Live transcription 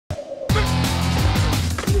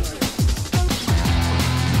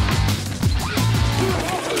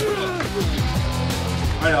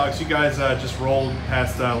Alex, you guys just rolled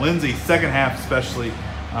past Lindsay, second half especially.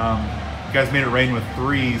 You guys made it rain with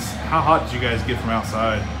threes. How hot did you guys get from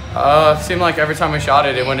outside? Seemed like every time we shot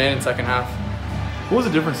it, it went in second half. What was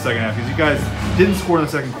the difference in the second half? Because you guys didn't score in the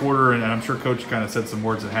second quarter, and I'm sure Coach kind of said some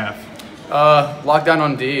words at half. Locked down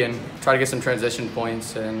on D and try to get some transition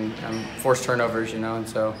points and force turnovers, and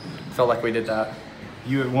so felt like we did that.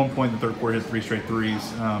 You at one point in the third quarter hit 3 straight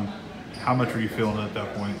threes. How much were you feeling at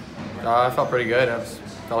that point? I felt pretty good.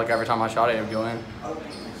 Felt like every time I shot it, it would go in.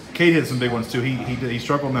 Cade hit some big ones too. He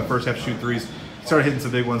struggled in that first half to shoot threes. He started hitting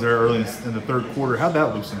some big ones there early in the third quarter. How'd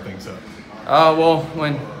that loosen things up? Well,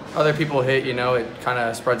 when other people hit, it kind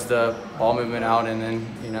of spreads the ball movement out, and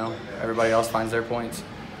then everybody else finds their points.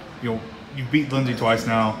 You beat Lindsay twice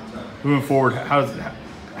now. Moving forward, how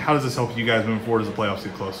does this help you guys moving forward as the playoffs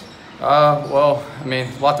get close? Well,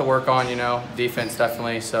 a lot to work on, defense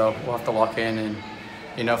definitely, so we'll have to lock in, and,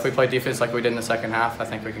 if we play defense like we did in the second half, I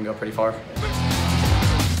think we can go pretty far.